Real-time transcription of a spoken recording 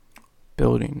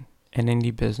building an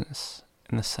indie business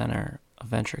in the center of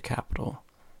venture capital.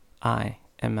 I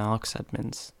am Alex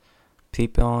Edmonds.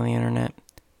 People on the internet,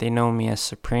 they know me as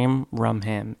Supreme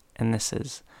Rumham, and this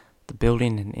is the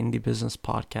Building an Indie Business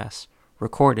podcast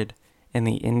recorded in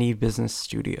the Indie Business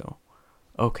Studio.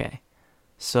 Okay,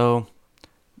 so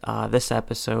this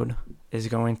episode is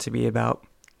going to be about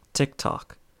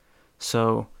TikTok.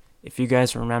 So if you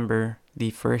guys remember the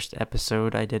first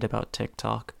episode I did about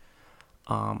TikTok,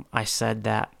 I said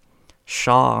that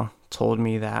Shaw told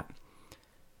me that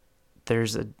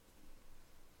there's a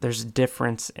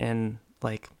difference in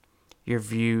like your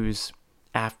views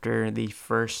after the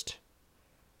first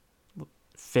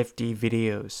 50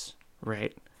 videos,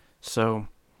 right? So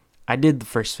I did the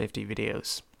first 50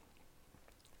 videos.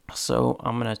 So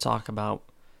I'm going to talk about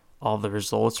all the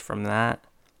results from that,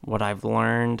 what I've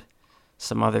learned,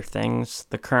 some other things,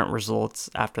 the current results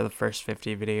after the first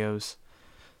 50 videos.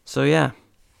 So yeah,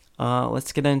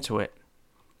 let's get into it,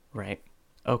 right?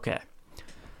 Okay.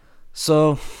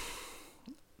 So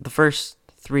the first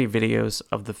 3 videos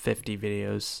of the 50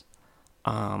 videos,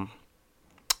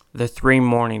 the 3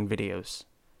 morning videos.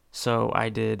 So I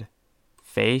did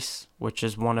face, which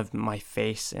is one of my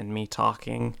face and me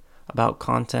talking about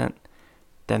content.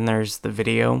 Then there's the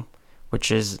video,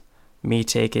 which is me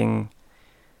taking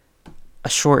a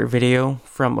short video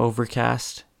from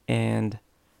Overcast and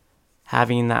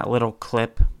having that little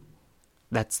clip.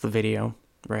 That's the video,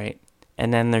 right?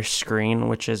 And then there's screen,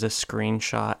 which is a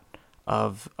screenshot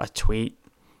of a tweet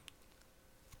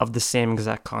of the same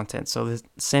exact content. So the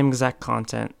same exact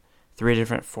content, 3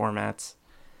 different formats.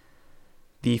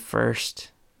 The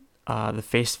first, the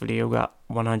face video got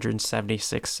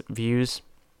 176 views.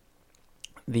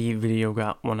 The video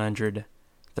got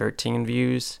 113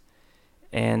 views.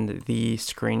 And the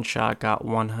screenshot got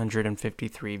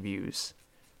 153 views,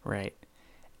 right?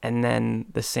 And then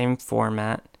the same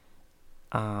format,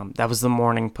 that was the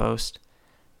morning post.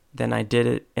 Then I did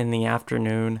it in the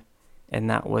afternoon, and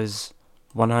that was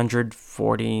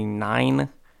 149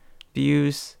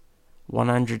 views,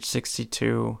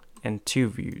 162, and 2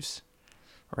 views,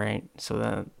 right?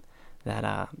 So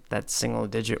that single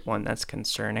digit one, that's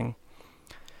concerning.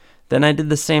 Then I did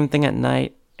the same thing at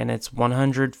night, and it's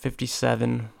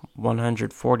 157,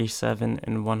 147,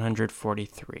 and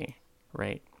 143,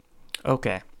 right?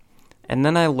 Okay. And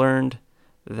then I learned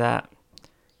that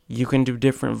you can do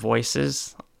different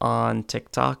voices on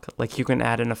TikTok. Like you can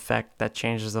add an effect that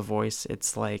changes the voice.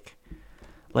 It's like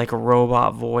a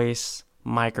robot voice,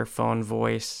 microphone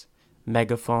voice,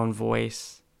 megaphone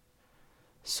voice.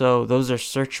 So those are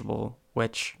searchable,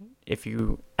 which if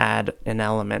you add an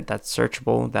element that's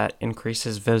searchable, that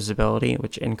increases visibility,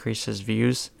 which increases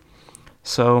views.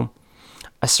 So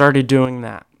I started doing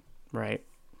that, right?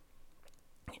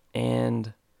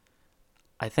 And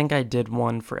I think I did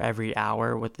one for every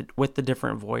hour with the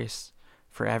different voice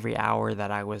for every hour that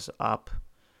I was up,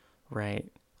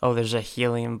 right? Oh, there's a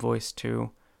helium voice too.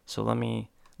 So let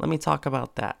me talk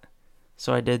about that.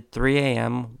 So I did 3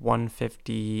 a.m.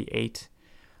 158,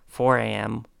 4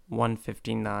 a.m.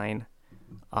 159,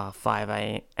 5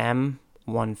 a.m.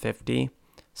 150,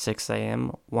 6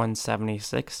 a.m.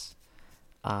 176,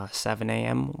 7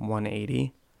 a.m.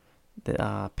 180.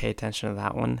 Pay attention to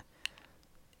that one.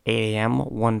 8 a.m.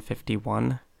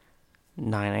 151,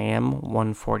 9 a.m.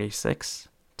 146,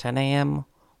 10 a.m.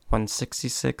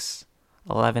 166,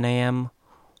 11 a.m.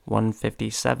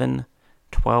 157,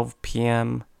 12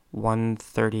 p.m.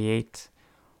 138,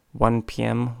 1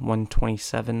 p.m.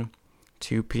 127,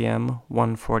 2 p.m.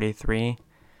 143,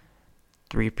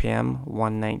 3 p.m.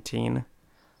 119,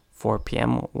 4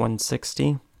 p.m.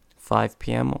 160, 5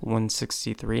 p.m.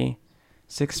 163,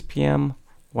 6 p.m.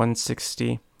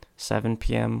 160, 7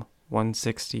 p.m.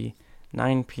 160,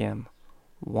 9 p.m.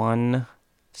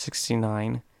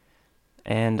 169,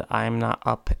 and I'm not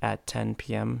up at 10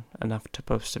 p.m. enough to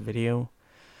post a video.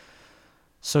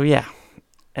 So yeah,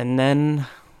 and then,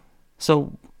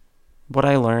 so what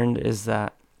I learned is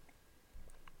that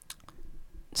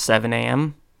 7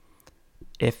 a.m.,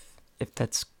 if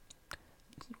that's,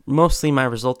 mostly my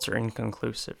results are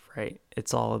inconclusive, right?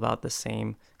 It's all about the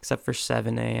same, except for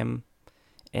 7 a.m.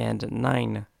 and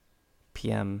 9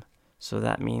 p.m. So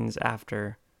that means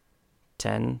after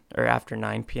 10 or after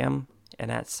 9 p.m.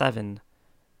 and at 7,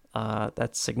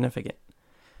 that's significant.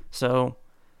 So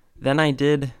then I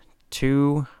did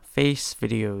 2 face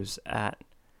videos at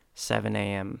 7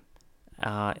 a.m.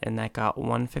 And that got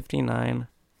 159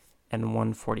 and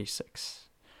 146.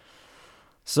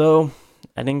 So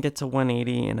I didn't get to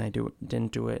 180, and I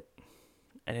didn't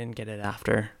get it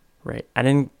after, right? I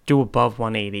didn't do above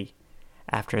 180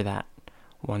 after that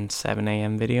 7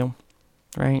 a.m. video,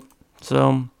 right?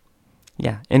 So,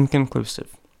 yeah,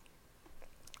 inconclusive.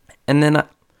 And then,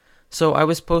 so I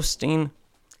was posting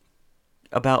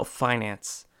about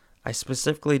finance. I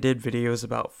specifically did videos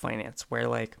about finance where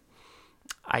like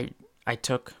I I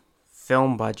took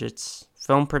film budgets,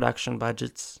 film production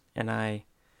budgets, and I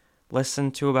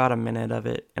listened to about a minute of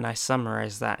it and I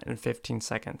summarized that in 15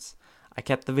 seconds. I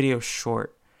kept the video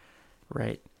short,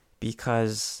 right?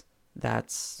 Because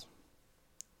that's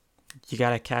you got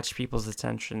to catch people's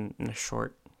attention in a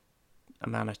short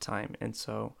amount of time. And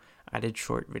so I did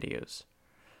short videos.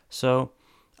 So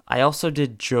I also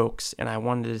did jokes and I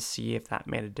wanted to see if that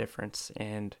made a difference.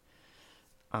 And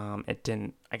it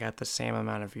didn't. I got the same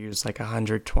amount of views, like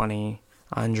 120,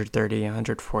 130,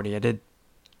 140. I did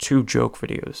 2 joke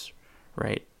videos,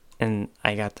 right? And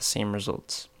I got the same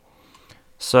results.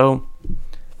 So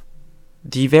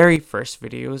the very first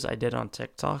videos I did on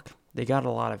TikTok, they got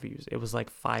a lot of views. It was like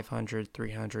 500,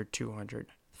 300, 200.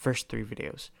 First 3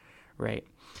 videos, right?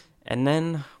 And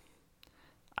then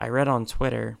I read on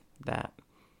Twitter that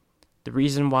the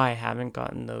reason why I haven't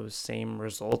gotten those same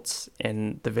results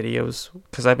in the videos,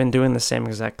 because I've been doing the same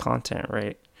exact content,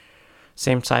 right?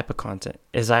 Same type of content,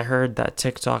 is I heard that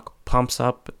TikTok pumps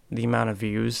up the amount of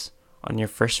views on your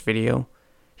first video,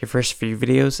 your first few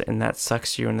videos, and that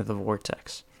sucks you into the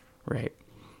vortex, right?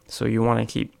 So you want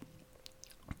to keep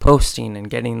posting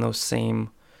and getting those same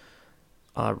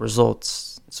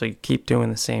results. So you keep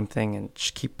doing the same thing and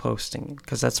just keep posting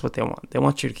because that's what they want. They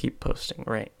want you to keep posting,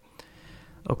 right?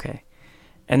 Okay.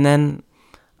 And then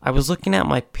I was looking at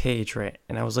my page, right?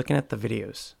 And I was looking at the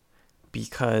videos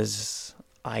because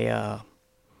I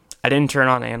didn't turn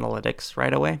on analytics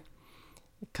right away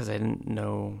because I didn't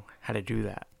know how to do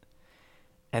that.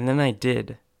 And then I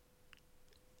did.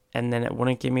 And then it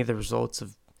wouldn't give me the results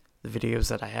of the videos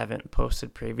that I haven't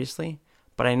posted previously.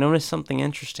 But I noticed something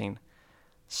interesting.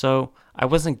 So I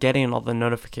wasn't getting all the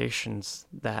notifications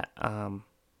that,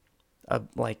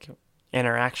 like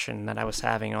interaction that I was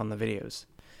having on the videos.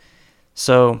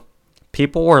 So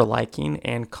people were liking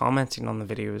and commenting on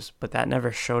the videos, but that never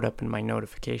showed up in my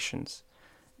notifications.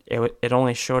 It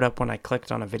only showed up when I clicked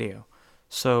on a video.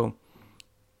 So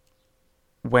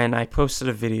when I posted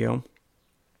a video,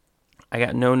 I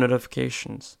got no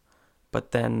notifications.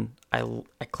 But then I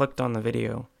clicked on the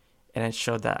video and it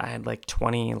showed that I had like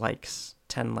 20 likes,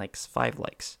 10 likes, 5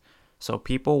 likes. So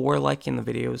people were liking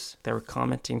the videos, they were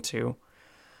commenting too,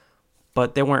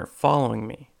 but they weren't following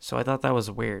me. So I thought that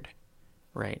was weird,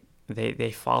 right?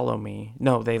 They follow me.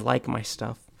 No, they like my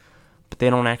stuff, but they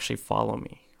don't actually follow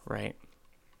me, right?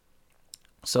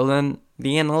 So then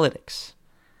the analytics.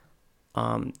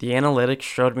 The analytics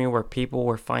showed me where people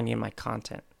were finding my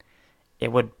content.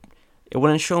 It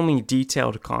wouldn't show me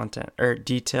detailed content or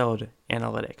detailed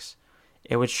analytics.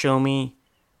 It would show me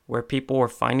where people were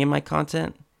finding my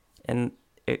content, and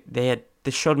they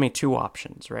showed me 2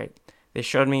 options, right? They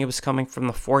showed me it was coming from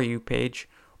the For You page,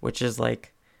 which is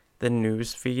like the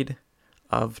news feed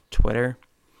of Twitter.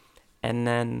 And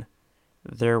then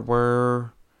there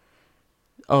were,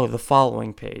 the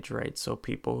following page, right? So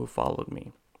people who followed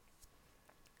me.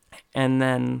 And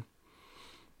then,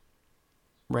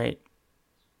 right,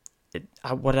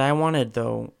 what I wanted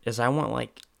though is I want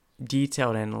like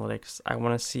detailed analytics. I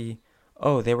want to see,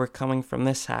 they were coming from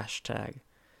this hashtag.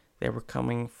 They were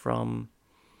coming from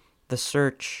the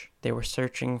search. They were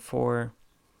searching for,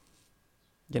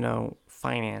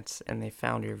 finance, and they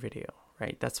found your video,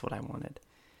 right? That's what I wanted.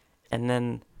 And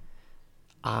then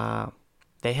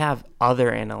they have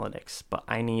other analytics, but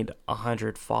I need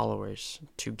 100 followers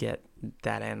to get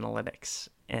that analytics.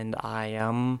 And I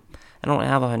don't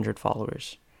have 100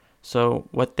 followers. So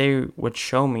what they would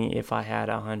show me if I had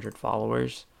 100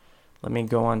 followers, let me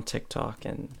go on TikTok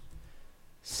and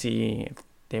see if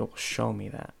they will show me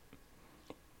that.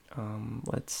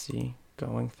 Let's see,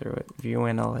 going through it, view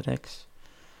analytics,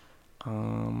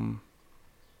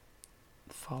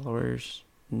 followers,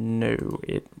 no,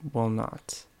 it will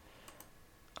not.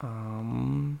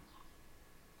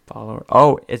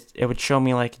 It would show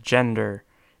me like gender,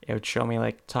 it would show me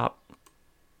like top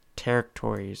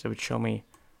territories, it would show me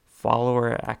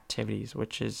follower activities,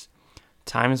 which is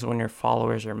times when your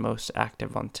followers are most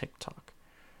active on TikTok.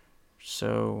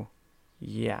 So,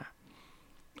 yeah.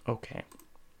 Okay.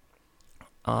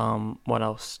 What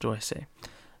else do I say?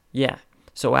 Yeah.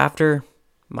 So after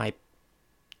my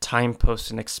time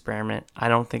posting experiment, I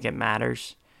don't think it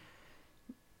matters.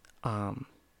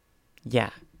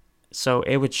 Yeah. So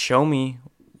it would show me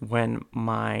when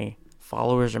my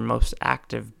followers are most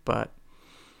active, but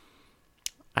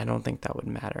I don't think that would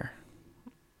matter.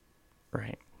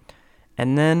 Right.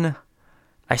 And then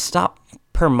I stopped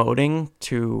promoting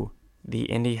to the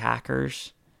indie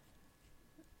hackers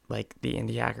like the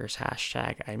indie hackers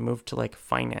hashtag, I moved to like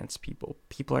finance people.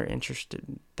 People are interested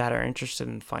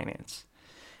in finance.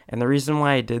 And the reason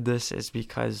why I did this is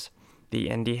because the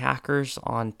indie hackers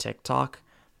on TikTok,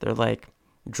 they're like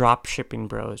drop shipping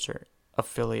bros or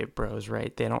affiliate bros,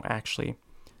 right? They don't actually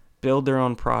build their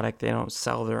own product. They don't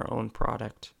sell their own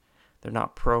product. They're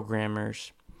not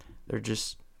programmers. They're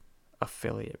just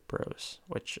affiliate bros,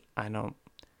 which I don't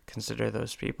consider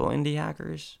those people indie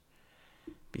hackers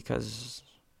because,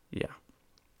 yeah.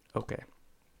 Okay.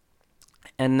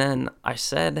 And then I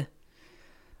said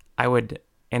I would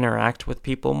interact with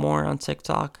people more on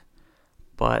TikTok,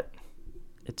 but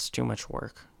it's too much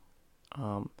work.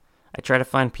 I try to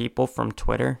find people from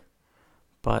Twitter,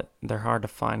 but they're hard to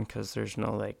find because there's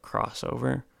no like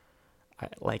crossover.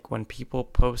 Like when people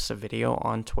post a video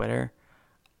on Twitter,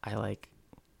 I like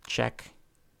check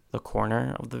the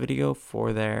corner of the video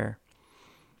for their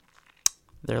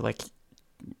like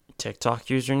TikTok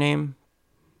username,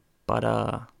 but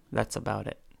that's about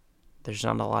it. There's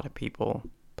not a lot of people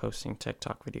posting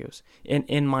TikTok videos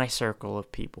in my circle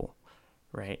of people,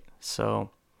 right?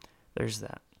 So there's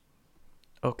that.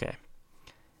 Okay.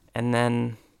 And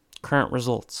then current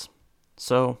results.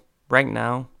 So right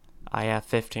now I have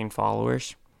 15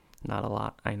 followers. Not a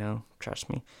lot, I know, trust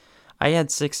me. I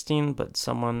had 16, but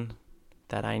someone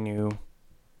that I knew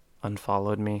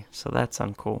unfollowed me, so that's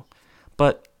uncool.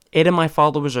 But 8 of my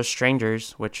followers are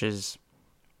strangers, which is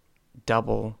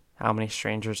double how many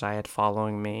strangers I had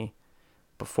following me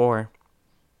before.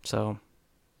 So,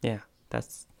 yeah,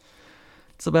 that's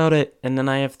about it. And then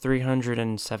I have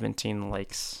 317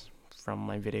 likes from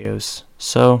my videos.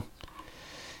 So,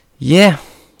 yeah,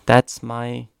 that's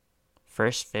my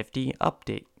first 50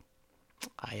 update.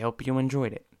 I hope you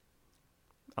enjoyed it.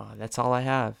 That's all I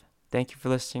have. Thank you for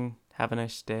listening. Have a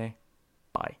nice day.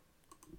 Bye.